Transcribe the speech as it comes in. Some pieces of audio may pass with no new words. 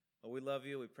we love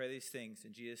you. We pray these things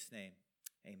in Jesus' name.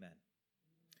 Amen.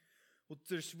 Well,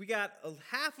 we got a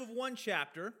half of one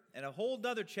chapter and a whole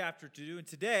other chapter to do. And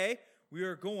today we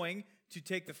are going to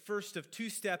take the first of two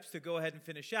steps to go ahead and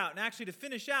finish out. And actually, to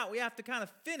finish out, we have to kind of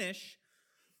finish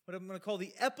what I'm going to call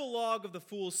the epilogue of the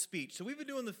Fool's Speech. So we've been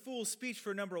doing the Fool's Speech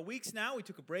for a number of weeks now. We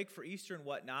took a break for Easter and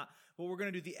whatnot. But we're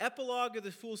going to do the epilogue of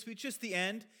the Fool's Speech, just the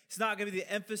end. It's not going to be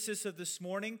the emphasis of this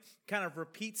morning. Kind of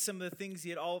repeat some of the things he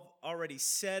had already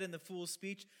said in the Fool's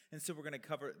Speech. And so we're going to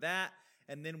cover that.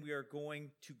 And then we are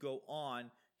going to go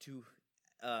on to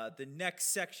the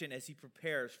next section as he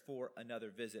prepares for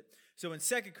another visit. So in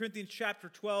 2 Corinthians chapter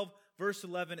 12, verse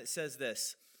 11, it says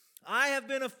this: I have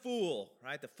been a fool,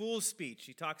 right? The Fool's Speech.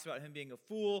 He talks about him being a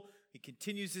fool. He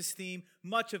continues this theme.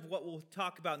 Much of what we'll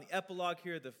talk about in the epilogue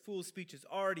here, the Fool's Speech, has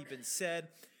already been said.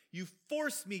 You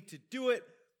forced me to do it,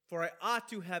 for I ought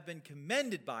to have been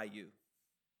commended by you.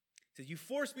 He says, you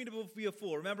forced me to be a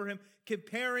fool. Remember him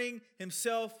comparing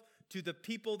himself to the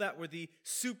people that were the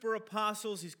super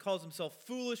apostles. He calls himself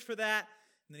foolish for that.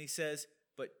 And then he says,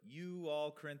 but you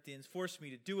all, Corinthians, forced me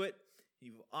to do it.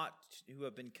 You ought to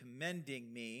have been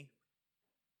commending me.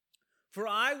 For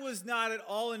I was not at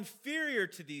all inferior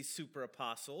to these super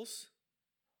apostles,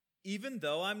 even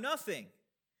though I'm nothing.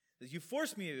 You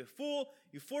forced me to be a fool.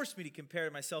 You forced me to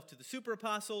compare myself to the super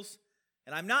apostles,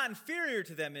 and I'm not inferior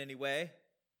to them in any way.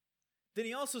 Then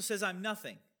he also says I'm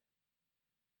nothing.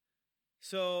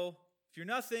 So if you're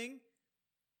nothing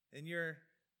and you're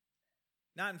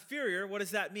not inferior, what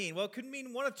does that mean? Well, it could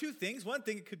mean one of two things. One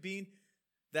thing, it could mean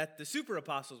that the super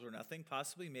apostles were nothing,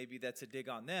 possibly. Maybe that's a dig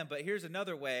on them. But here's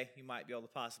another way you might be able to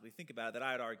possibly think about it that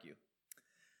I would argue.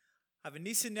 I have a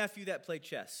niece and nephew that play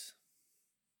chess.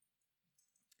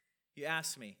 You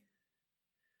ask me,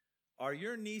 are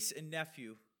your niece and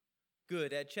nephew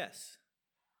good at chess?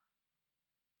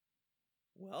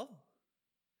 Well,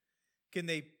 can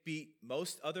they beat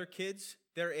most other kids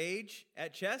their age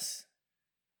at chess?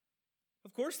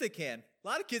 Of course they can. A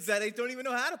lot of kids that age don't even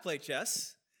know how to play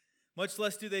chess. Much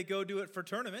less do they go do it for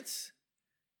tournaments.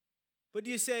 But do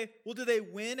you say, well, do they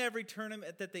win every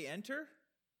tournament that they enter?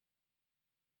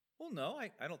 Well, no,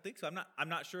 I don't think so. I'm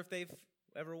not sure if they've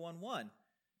ever won one.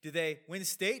 Do they win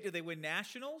state? Do they win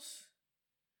nationals?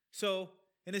 So,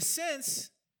 in a sense,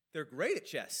 they're great at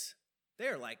chess.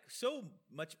 They're like so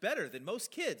much better than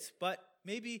most kids. But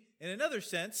maybe in another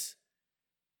sense,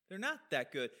 they're not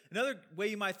that good. Another way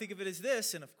you might think of it is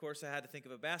this, and of course I had to think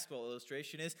of a basketball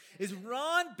illustration, is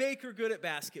Ron Baker good at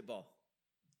basketball?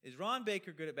 Is Ron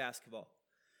Baker good at basketball?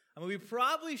 I mean, we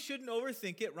probably shouldn't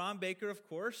overthink it. Ron Baker, of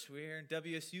course, we're here in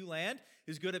WSU land,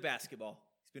 is good at basketball.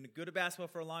 He's been good at basketball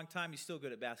for a long time. He's still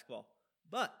good at basketball.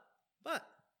 But,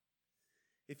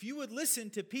 if you would listen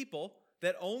to people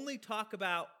that only talk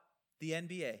about the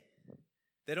NBA,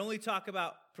 that only talk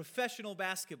about professional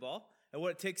basketball, and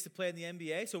what it takes to play in the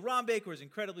NBA. So Ron Baker was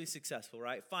incredibly successful,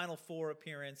 right? Final Four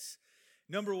appearance,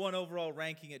 number 1 overall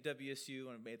ranking at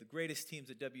WSU, and made the greatest teams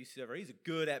at WSU ever. He's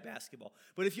good at basketball.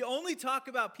 But if you only talk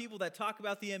about people that talk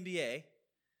about the NBA,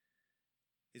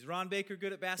 is Ron Baker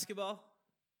good at basketball?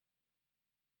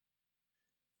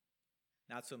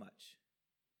 Not so much.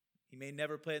 He may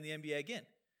never play in the NBA again.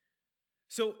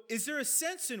 So is there a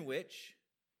sense in which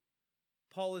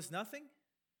Paul is nothing?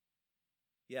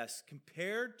 Yes,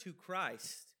 compared to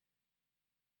Christ,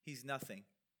 he's nothing.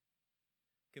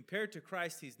 Compared to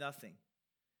Christ, he's nothing.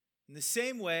 In the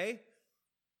same way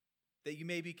that you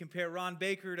maybe compare Ron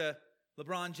Baker to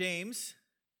LeBron James,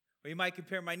 or you might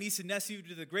compare my niece and nephew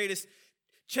to the greatest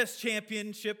chess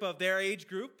championship of their age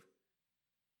group.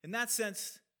 In that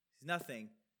sense, he's nothing.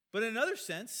 But in another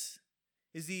sense,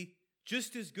 is he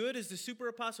just as good as the super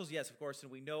apostles? Yes, of course,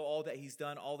 and we know all that he's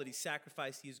done, all that he's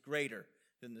sacrificed. He is greater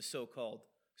than the so-called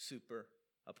super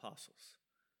apostles.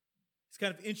 It's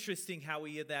kind of interesting how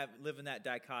we live in that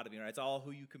dichotomy, right? It's all who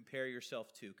you compare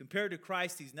yourself to. Compared to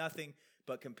Christ, he's nothing,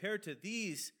 but compared to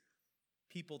these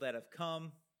people that have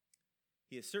come,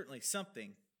 he is certainly something.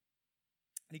 And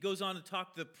he goes on to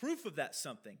talk the proof of that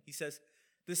something. He says,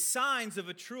 the signs of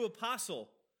a true apostle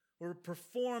were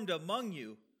performed among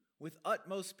you with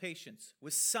utmost patience,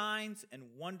 with signs and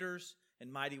wonders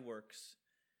and mighty works.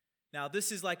 Now,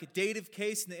 this is like a dative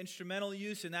case in the instrumental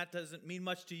use, and that doesn't mean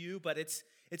much to you, but it's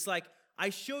like,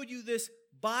 I showed you this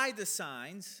by the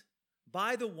signs,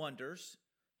 by the wonders,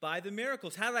 by the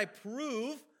miracles. How did I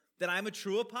prove that I'm a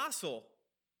true apostle?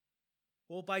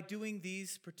 Well, by doing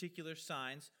these particular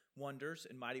signs, wonders,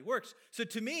 and mighty works. So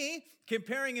to me,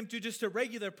 comparing him to just a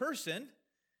regular person,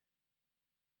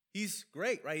 he's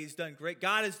great, right? He's done great.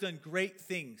 God has done great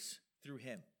things through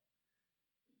him.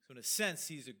 So in a sense,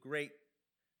 he's a great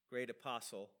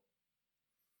apostle.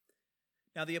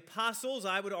 Now, the apostles,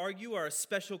 I would argue, are a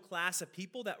special class of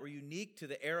people that were unique to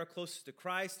the era closest to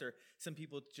Christ, or some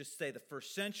people just say the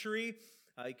first century.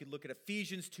 You could look at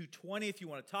Ephesians 2:20 if you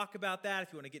want to talk about that.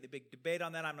 If you want to get in a big debate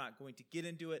on that, I'm not going to get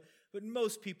into it. But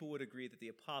most people would agree that the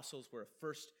apostles were a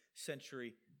first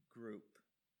century group.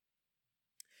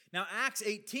 Now, Acts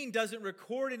 18 doesn't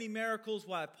record any miracles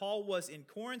while Paul was in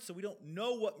Corinth, so we don't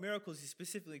know what miracles he's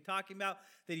specifically talking about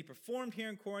that he performed here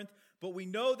in Corinth, but we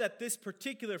know that this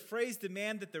particular phrase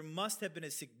demands that there must have been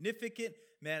a significant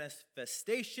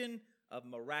manifestation of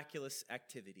miraculous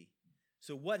activity.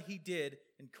 So what he did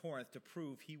in Corinth to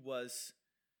prove he was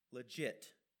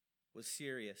legit, was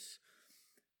serious.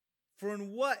 For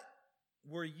in what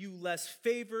were you less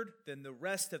favored than the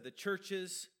rest of the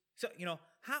churches? So,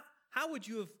 how would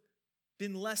you have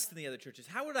been less than the other churches?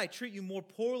 How would I treat you more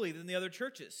poorly than the other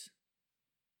churches?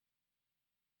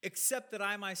 Except that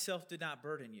I myself did not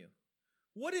burden you.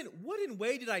 What in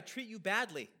way did I treat you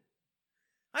badly?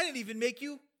 I didn't even make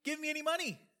you give me any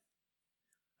money.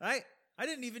 Right? I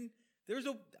didn't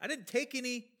take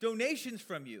any donations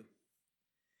from you.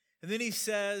 And then he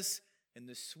says, in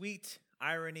the sweet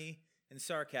irony and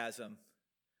sarcasm,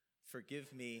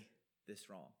 forgive me this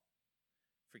wrong.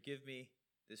 Forgive me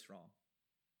this wrong.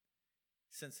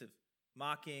 Sense of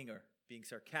mocking or being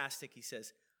sarcastic, he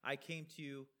says, I came to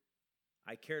you,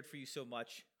 I cared for you so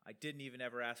much, I didn't even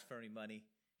ever ask for any money,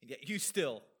 and yet you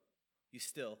still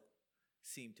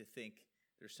seem to think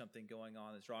there's something going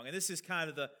on that's wrong. And this is kind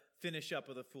of the finish up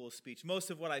of the fool's speech.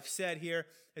 Most of what I've said here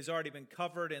has already been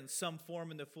covered in some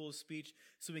form in the fool's speech,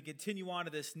 so we continue on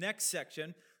to this next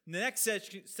section. And the next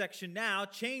section now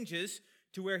changes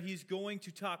to where he's going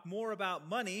to talk more about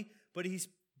money, but he's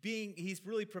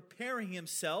really preparing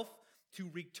himself to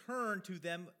return to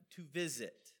them to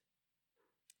visit.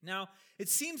 Now, it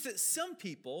seems that some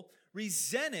people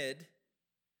resented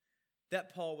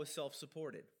that Paul was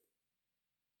self-supported.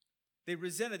 They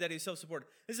resented that he was self-supported.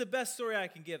 This is the best story I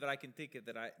can give that I can think of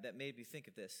that made me think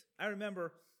of this. I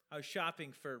remember I was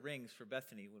shopping for rings for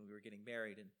Bethany when we were getting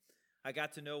married, and I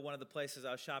got to know one of the places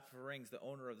I was shopping for rings, the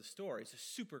owner of the store. He's a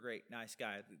super great, nice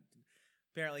guy.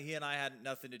 Apparently, he and I had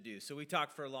nothing to do. So we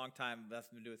talked for a long time,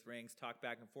 nothing to do with rings, talked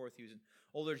back and forth. He was an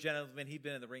older gentleman. He'd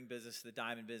been in the ring business, the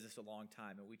diamond business a long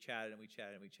time. And we chatted and we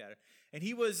chatted and we chatted. And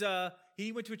he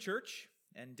went to a church,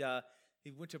 and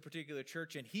he went to a particular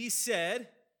church, and he said,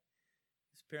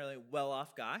 he's apparently a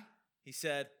well-off guy, he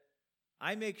said,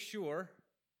 I make sure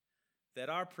that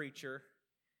our preacher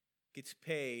gets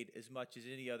paid as much as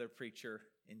any other preacher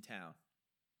in town.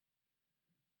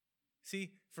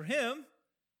 See, for him,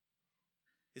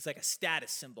 it's like a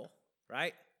status symbol,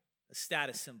 right? A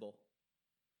status symbol.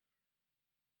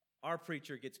 Our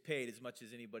preacher gets paid as much as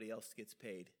anybody else gets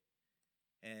paid.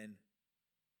 And,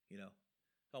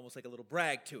 almost like a little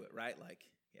brag to it, right? Like,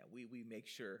 yeah, we make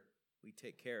sure we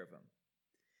take care of him.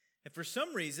 And for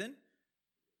some reason,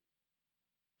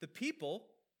 the people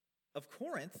of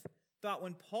Corinth thought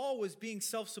when Paul was being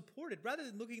self-supported, rather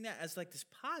than looking at it as like this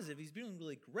positive, he's doing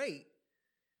really great,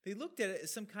 they looked at it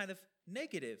as some kind of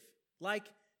negative. Like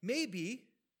maybe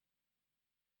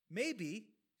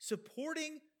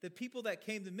supporting the people that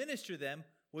came to minister them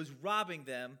was robbing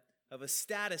them of a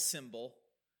status symbol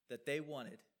that they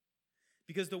wanted.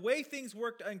 Because the way things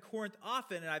worked in Corinth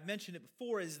often, and I've mentioned it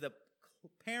before, is the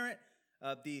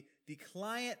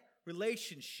client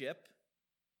relationship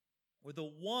where the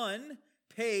one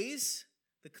pays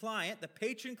the client, the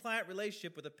patron-client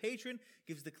relationship where the patron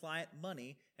gives the client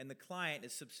money and the client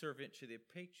is subservient to the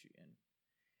patron.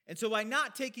 And so by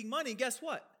not taking money, guess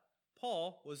what?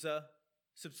 Paul was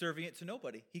subservient to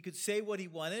nobody. He could say what he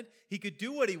wanted. He could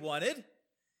do what he wanted.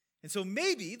 And so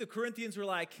maybe the Corinthians were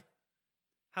like,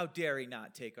 how dare he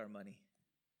not take our money?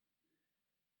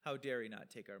 How dare he not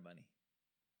take our money?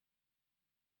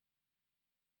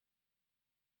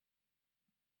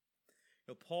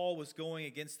 Paul was going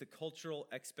against the cultural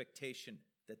expectation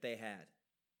that they had.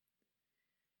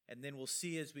 And then we'll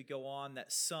see as we go on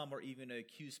that some are even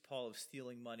accuse Paul of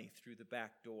stealing money through the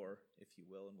back door, if you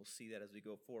will. And we'll see that as we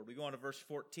go forward. We go on to verse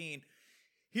 14.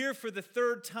 Here for the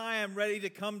third time, ready to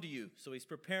come to you. So he's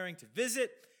preparing to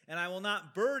visit. And I will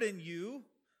not burden you,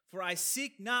 for I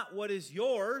seek not what is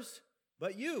yours,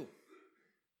 but you.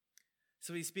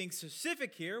 So he's being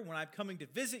specific here. When I'm coming to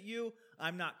visit you,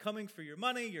 I'm not coming for your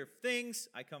money, your things.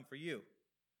 I come for you.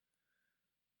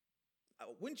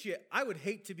 Wouldn't you? I would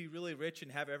hate to be really rich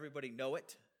and have everybody know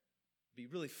it. Be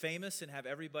really famous and have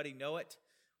everybody know it.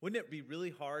 Wouldn't it be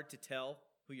really hard to tell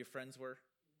who your friends were?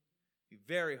 It'd be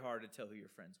very hard to tell who your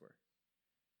friends were.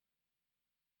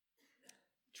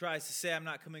 He tries to say, I'm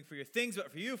not coming for your things,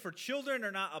 but for you. For children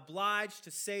are not obliged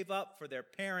to save up for their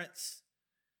parents'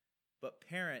 but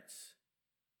parents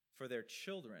for their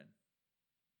children.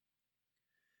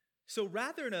 So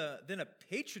rather than a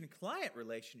patron-client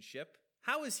relationship,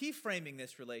 how is he framing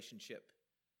this relationship?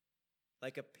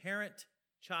 Like a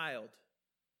parent-child.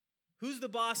 Who's the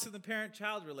boss in the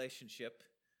parent-child relationship?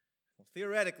 Well,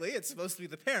 theoretically, it's supposed to be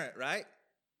the parent, right?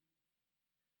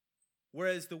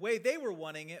 Whereas the way they were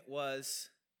wanting it was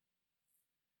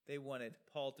they wanted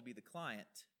Paul to be the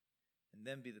client and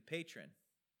them be the patron.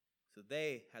 So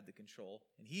they had the control.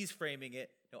 And he's framing it,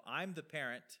 I'm the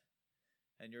parent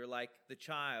and you're like the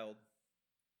child.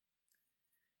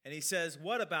 And he says,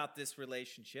 what about this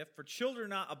relationship? For children are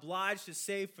not obliged to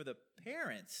save for the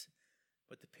parents,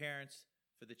 but the parents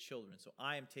for the children. So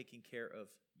I am taking care of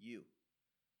you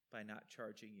by not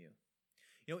charging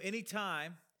you.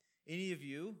 Anytime any of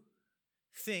you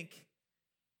think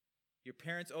your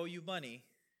parents owe you money,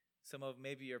 some of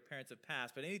maybe your parents have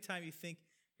passed, but anytime you think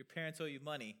your parents owe you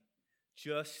money,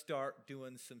 just start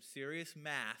doing some serious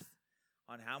math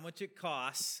on how much it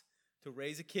costs to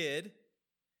raise a kid.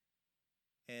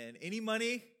 And any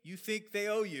money you think they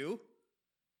owe you,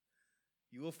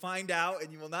 you will find out,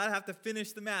 and you will not have to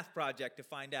finish the math project to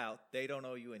find out they don't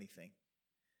owe you anything.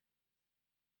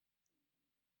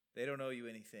 They don't owe you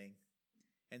anything.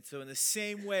 And so in the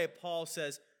same way, Paul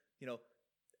says, a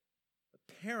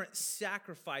parent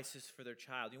sacrifices for their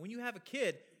child. When you have a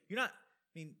kid,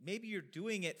 maybe you're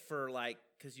doing it for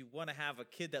because you want to have a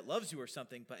kid that loves you or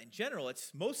something, but in general,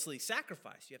 it's mostly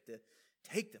sacrifice. You have to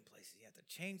take them places. You have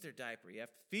to change their diaper. You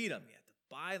have to feed them. You have to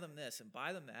buy them this and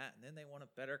buy them that, and then they want a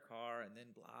better car, and then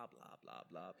blah, blah, blah,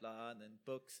 blah, blah, and then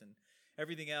books and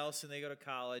everything else, and they go to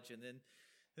college, and then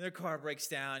their car breaks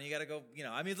down. You got to go,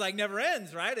 it's like never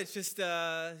ends, right? It's just,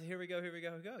 here we go.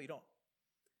 You don't.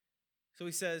 So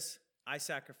he says, I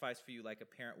sacrifice for you like a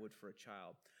parent would for a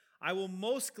child. I will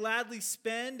most gladly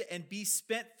spend and be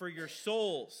spent for your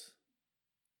souls.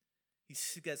 He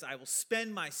says, I will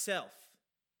spend myself.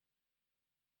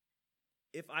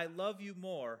 If I love you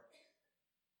more,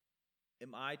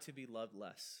 am I to be loved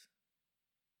less?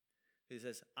 He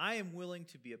says, I am willing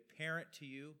to be a parent to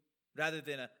you rather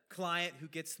than a client who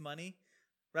gets money.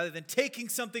 Rather than taking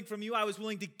something from you, I was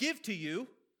willing to give to you.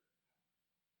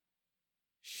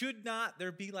 Should not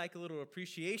there be like a little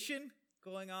appreciation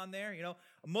going on there?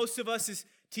 Most of us as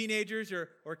teenagers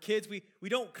or kids, we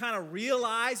don't kind of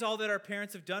realize all that our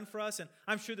parents have done for us. And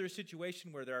I'm sure there's a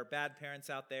situation where there are bad parents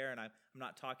out there, and I'm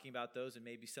not talking about those, and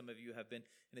maybe some of you have been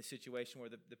in a situation where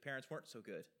the parents weren't so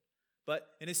good. But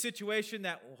in a situation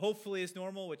that hopefully is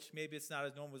normal, which maybe it's not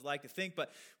as normal as we like to think,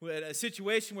 but in a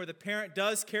situation where the parent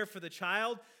does care for the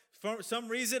child, for some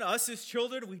reason, us as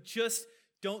children, we just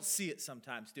don't see it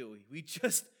sometimes, do we? We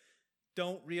just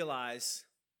don't realize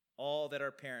all that our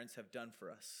parents have done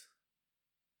for us.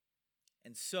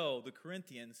 And so the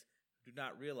Corinthians do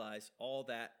not realize all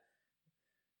that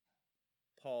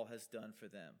Paul has done for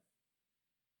them.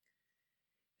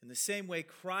 In the same way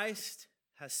Christ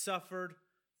has suffered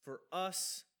for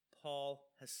us, Paul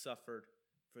has suffered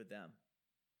for them.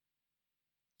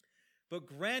 But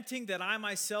granting that I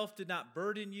myself did not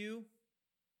burden you,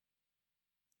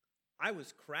 I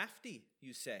was crafty,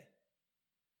 you say,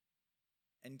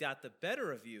 and got the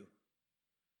better of you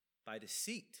by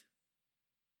deceit.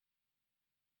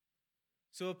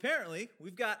 So apparently,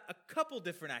 we've got a couple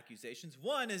different accusations.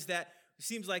 One is that it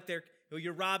seems like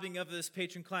you're robbing of this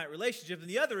patron-client relationship, and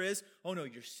the other is, oh no,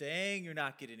 you're saying you're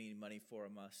not getting any money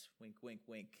from us, wink, wink,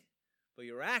 wink, but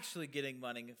you're actually getting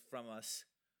money from us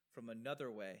from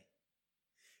another way.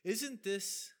 Isn't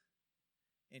this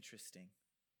interesting?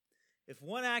 If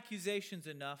one accusation's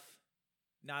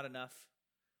not enough,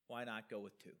 why not go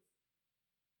with two?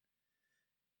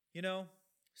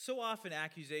 So often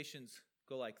accusations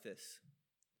go like this.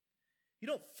 You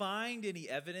don't find any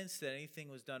evidence that anything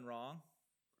was done wrong.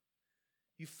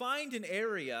 You find an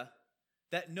area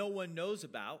that no one knows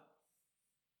about,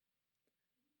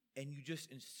 and you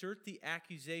just insert the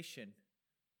accusation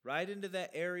right into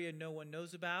that area no one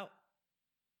knows about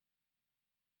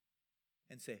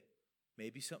and say,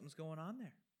 maybe something's going on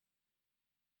there.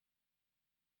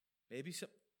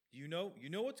 You know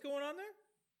what's going on there?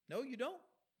 No, you don't.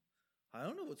 I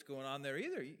don't know what's going on there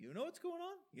either. You know what's going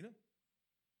on?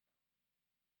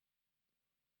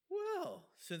 Well,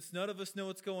 since none of us know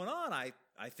what's going on,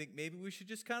 I think maybe we should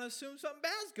just kind of assume something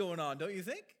bad's going on, don't you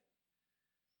think?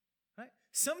 Right?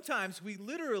 Sometimes we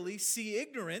literally see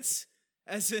ignorance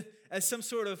as some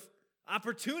sort of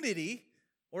opportunity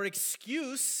or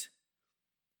excuse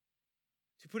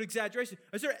to put exaggeration.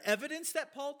 Is there evidence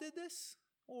that Paul did this?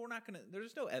 Well,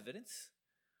 there's no evidence.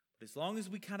 But as long as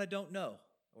we kind of don't know,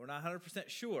 we're not 100%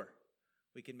 sure,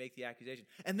 we can make the accusation.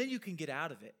 And then you can get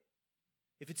out of it.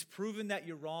 If it's proven that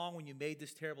you're wrong when you made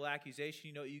this terrible accusation,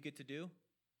 you know what you get to do?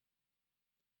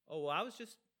 Oh, well, I was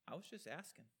just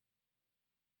asking.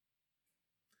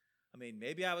 I mean,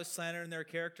 maybe I was slandering their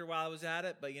character while I was at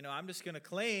it, but I'm just going to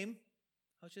claim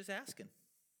I was just asking.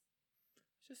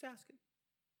 Just asking.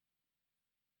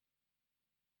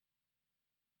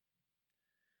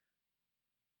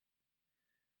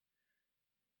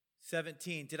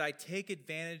 "17, did I take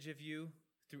advantage of you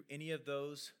through any of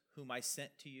those whom I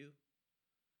sent to you?"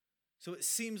 So it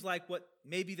seems like what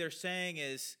maybe they're saying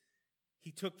is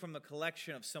he took from the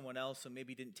collection of someone else, so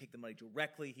maybe he didn't take the money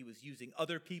directly. He was using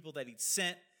other people that he'd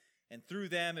sent, and through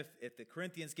them, if the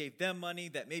Corinthians gave them money,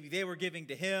 that maybe they were giving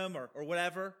to him or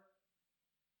whatever.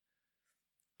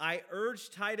 "I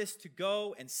urged Titus to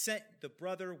go and sent the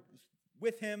brother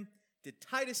with him. Did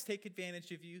Titus take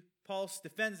advantage of you?" Paul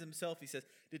defends himself. He says,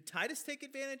 did Titus take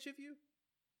advantage of you?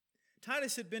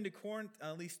 Titus had been to Corinth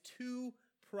on at least 2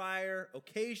 prior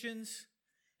occasions,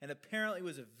 and apparently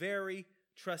was a very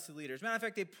trusted leader. As a matter of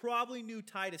fact, they probably knew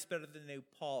Titus better than they knew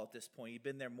Paul at this point. He'd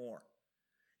been there more.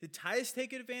 Did Titus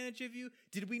take advantage of you?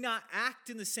 Did we not act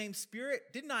in the same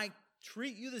spirit? Didn't I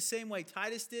treat you the same way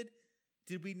Titus did?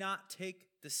 Did we not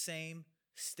take the same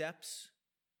steps?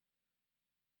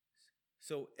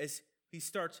 So as he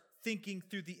starts thinking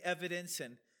through the evidence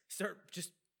and start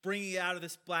just bringing it out of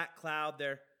this black cloud,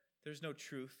 there's no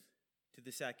truth to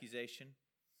this accusation.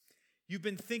 You've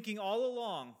been thinking all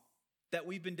along that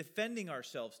we've been defending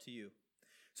ourselves to you.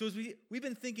 So as we've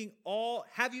been thinking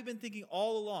have you been thinking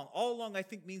all along? All along, I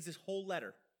think, means this whole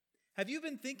letter. Have you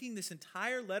been thinking this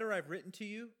entire letter I've written to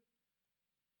you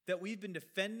that we've been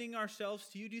defending ourselves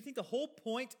to you? Do you think the whole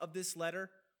point of this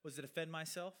letter was to defend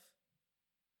myself?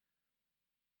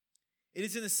 "It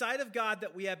is in the sight of God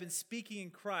that we have been speaking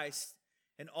in Christ,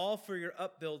 and all for your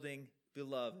upbuilding,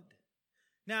 beloved."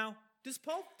 Now, does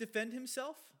Paul defend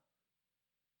himself?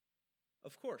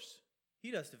 Of course,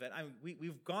 he does defend. I mean,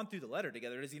 we've gone through the letter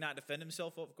together. Does he not defend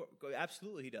himself? Of course,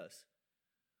 absolutely he does.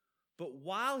 But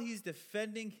while he's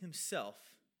defending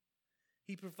himself,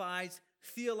 he provides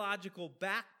theological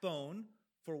backbone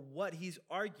for what he's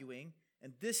arguing,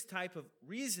 and this type of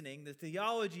reasoning, the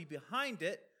theology behind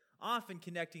it, often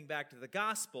connecting back to the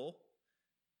gospel,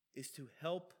 is to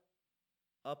help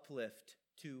uplift,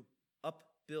 to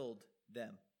upbuild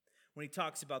them. When he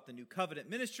talks about the new covenant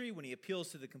ministry, when he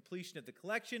appeals to the completion of the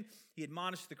collection, he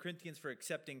admonishes the Corinthians for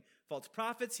accepting false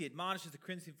prophets. He admonishes the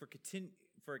Corinthians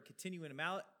for continuing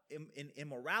in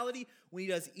immorality. When he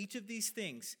does each of these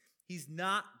things, he's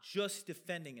not just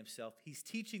defending himself. He's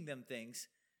teaching them things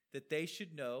that they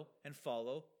should know and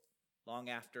follow long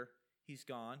after he's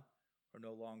gone, or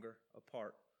no longer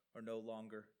apart, or no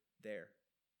longer there.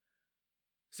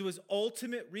 So his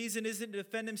ultimate reason isn't to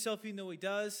defend himself, even though he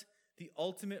does. The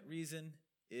ultimate reason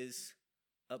is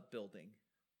upbuilding,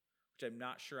 which I'm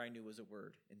not sure I knew was a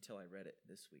word until I read it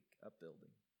this week. Upbuilding.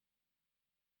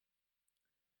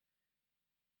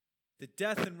 The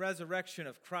death and resurrection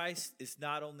of Christ is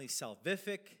not only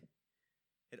salvific,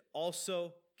 it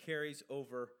also carries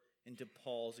over into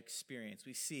Paul's experience.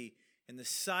 We see in the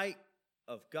sight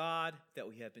of God that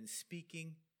we have been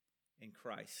speaking in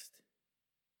Christ,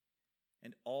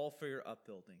 and all for your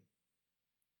upbuilding.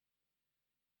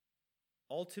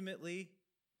 Ultimately,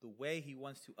 the way he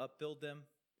wants to upbuild them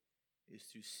is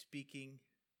through speaking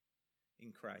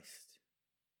in Christ.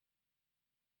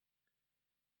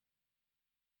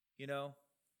 You know,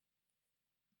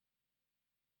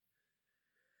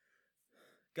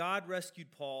 God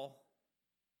rescued Paul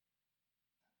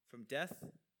from death.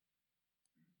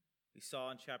 We saw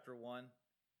in chapter 1.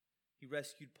 He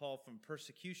rescued Paul from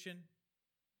persecution.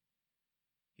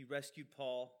 He rescued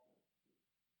Paul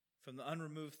from the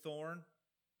unremoved thorn.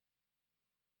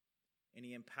 And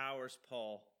he empowers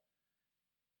Paul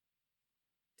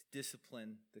to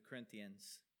discipline the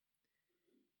Corinthians.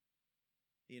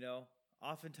 You know,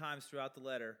 oftentimes throughout the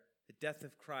letter, the death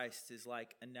of Christ is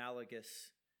like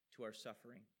analogous to our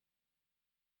suffering.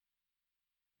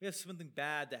 We have something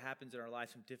bad that happens in our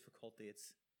lives, some difficulty.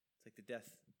 It's like the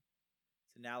death.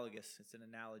 It's analogous. It's an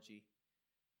analogy.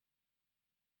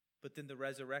 But then the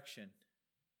resurrection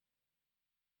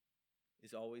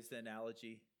is always the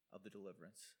analogy of the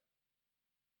deliverance.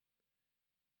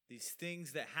 These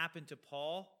things that happened to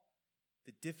Paul,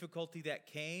 the difficulty that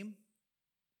came,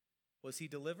 was he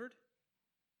delivered?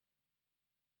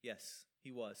 Yes,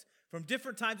 he was. From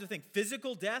different types of things.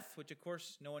 Physical death, which of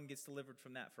course no one gets delivered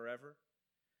from that forever.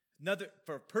 Another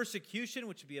for persecution,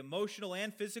 which would be emotional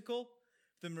and physical.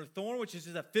 The thorn, which is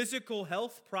just a physical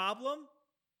health problem.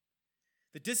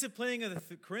 The disciplining of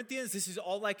the Corinthians, this is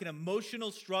all like an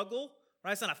emotional struggle,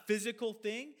 right? It's not a physical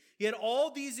thing. He had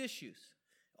all these issues.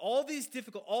 all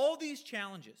these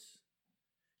challenges,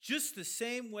 just the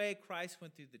same way Christ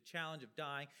went through the challenge of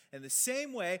dying, and the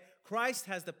same way Christ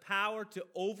has the power to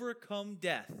overcome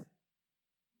death.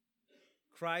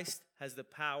 Christ has the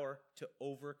power to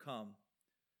overcome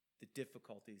the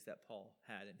difficulties that Paul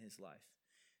had in his life.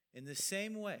 In the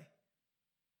same way,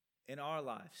 in our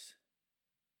lives,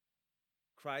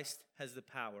 Christ has the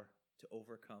power to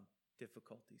overcome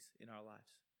difficulties in our lives.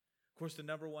 Of course, the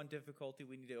number one difficulty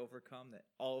we need to overcome, that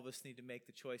all of us need to make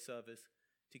the choice of, is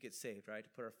to get saved, right? To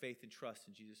put our faith and trust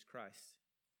in Jesus Christ.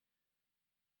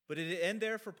 But did it end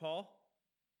there for Paul?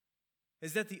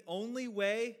 Is that the only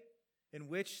way in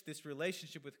which this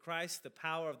relationship with Christ, the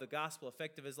power of the gospel,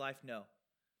 affected his life? No.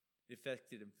 It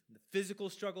affected him in the physical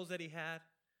struggles that he had,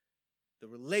 the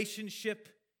relationship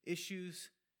issues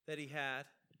that he had.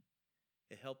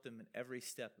 It helped him in every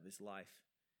step of his life.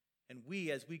 And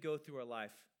we, as we go through our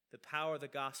life, the power of the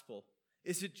gospel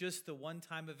isn't just the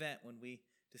one-time event when we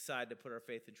decide to put our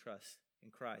faith and trust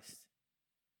in Christ.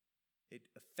 It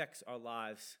affects our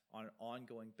lives on an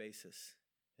ongoing basis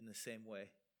in the same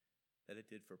way that it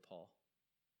did for Paul.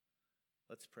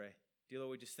 Let's pray. Dear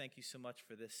Lord, we just thank you so much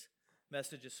for this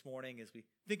message this morning as we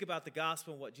think about the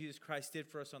gospel and what Jesus Christ did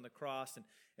for us on the cross,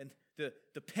 and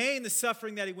the pain, the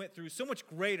suffering that he went through, so much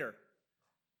greater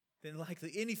than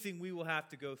likely anything we will have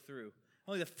to go through.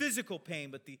 Only the physical pain,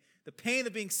 but the pain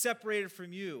of being separated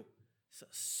from you,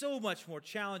 so much more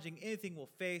challenging anything we'll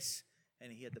face,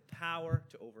 and he had the power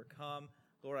to overcome.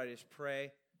 Lord, I just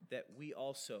pray that we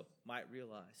also might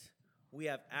realize we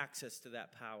have access to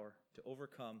that power to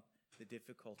overcome the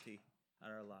difficulty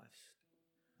in our lives.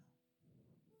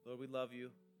 Lord, we love you.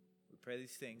 We pray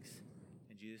these things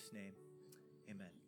in Jesus' name. Amen.